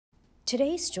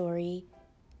Today's story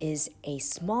is A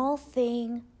Small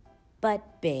Thing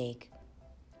But Big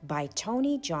by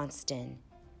Tony Johnston.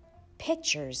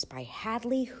 Pictures by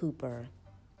Hadley Hooper.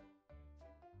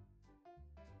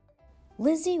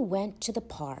 Lizzie went to the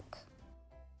park.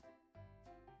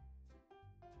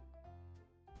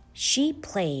 She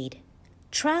played,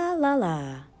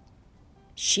 tra-la-la.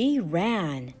 She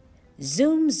ran,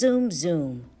 zoom, zoom,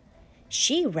 zoom.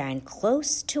 She ran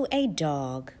close to a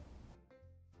dog.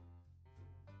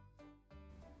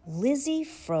 Lizzie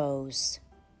froze.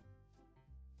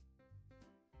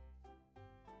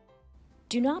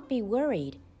 "Do not be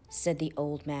worried," said the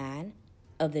old man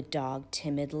of the dog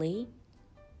timidly.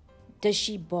 "Does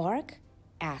she bark?"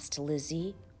 asked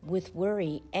Lizzie, with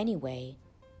worry anyway.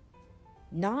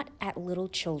 "Not at little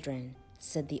children,"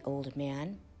 said the old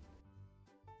man.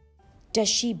 "Does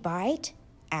she bite?"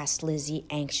 asked Lizzie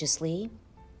anxiously.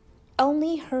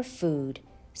 "Only her food,"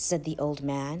 said the old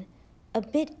man, a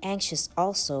bit anxious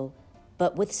also,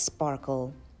 but with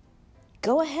sparkle.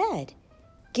 "Go ahead,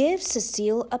 give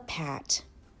Cecile a pat."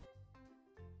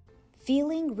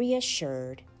 Feeling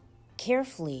reassured,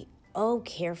 carefully, oh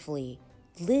carefully,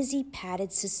 Lizzie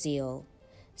patted Cecile.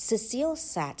 Cecile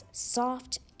sat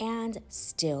soft and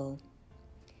still.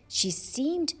 She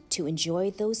seemed to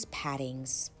enjoy those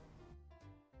pattings.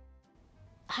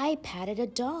 "I patted a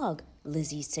dog,"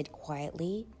 Lizzie said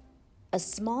quietly. "A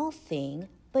small thing,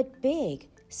 but big,"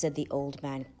 said the old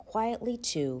man quietly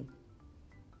too.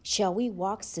 "Shall we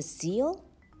walk Cecile?"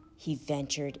 he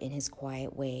ventured in his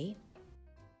quiet way.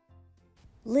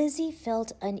 Lizzie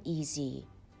felt uneasy.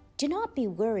 "Do not be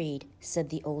worried," said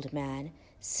the old man.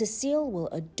 "Cecile will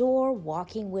adore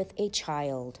walking with a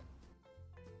child."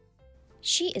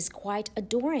 "She is quite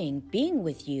adoring being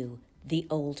with you," the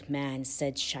old man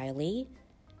said shyly.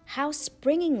 "How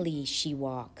springily she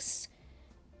walks."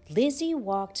 Lizzie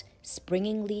walked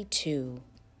springily too.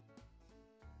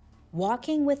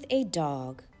 Walking with a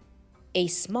dog, a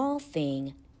small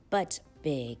thing but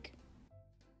big.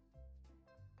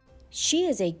 "She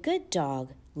is a good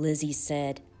dog," Lizzie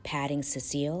said, patting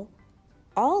Cecile.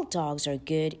 "All dogs are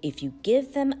good if you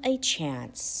give them a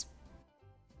chance."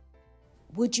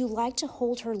 "Would you like to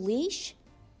hold her leash?"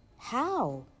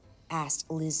 "How?" asked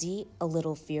Lizzie, a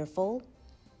little fearful.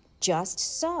 "Just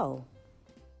so."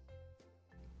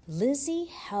 Lizzie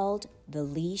held the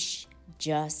leash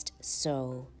just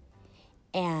so,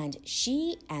 and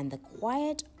she and the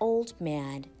quiet old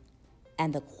man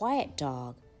and the quiet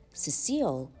dog,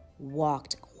 Cecile,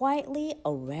 walked quietly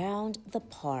around the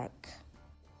park.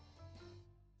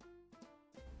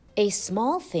 A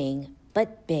small thing,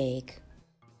 but big.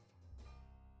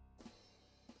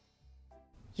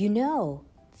 "You know,"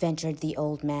 ventured the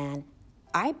old man,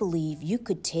 "I believe you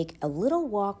could take a little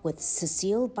walk with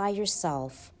Cecile by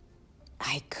yourself."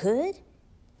 "I could?"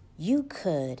 "You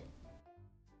could."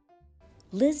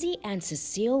 Lizzie and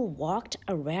Cecile walked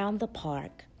around the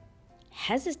park,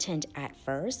 hesitant at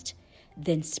first,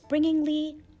 then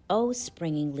springingly, oh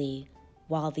springingly,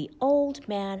 while the old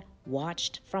man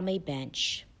watched from a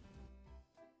bench.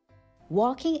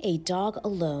 Walking a dog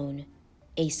alone,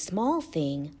 a small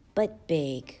thing but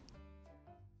big.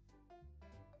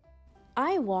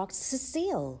 "I walked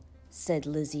Cecile," said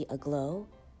Lizzie aglow.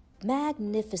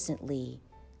 "Magnificently,"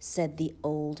 said the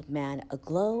old man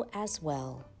aglow as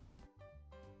well.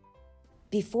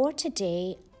 "Before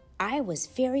today, I was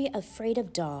very afraid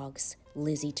of dogs,"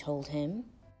 Lizzie told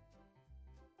him.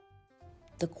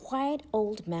 The quiet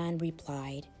old man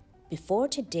replied, "Before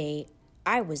today,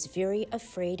 I was very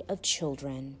afraid of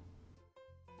children."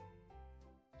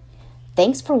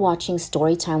 Thanks for watching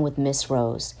Storytime with Miss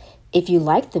Rose. If you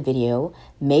liked the video,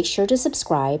 make sure to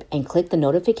subscribe and click the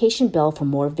notification bell for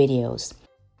more videos.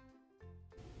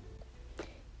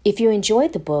 If you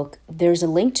enjoyed the book, there's a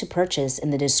link to purchase in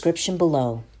the description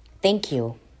below. Thank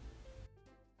you.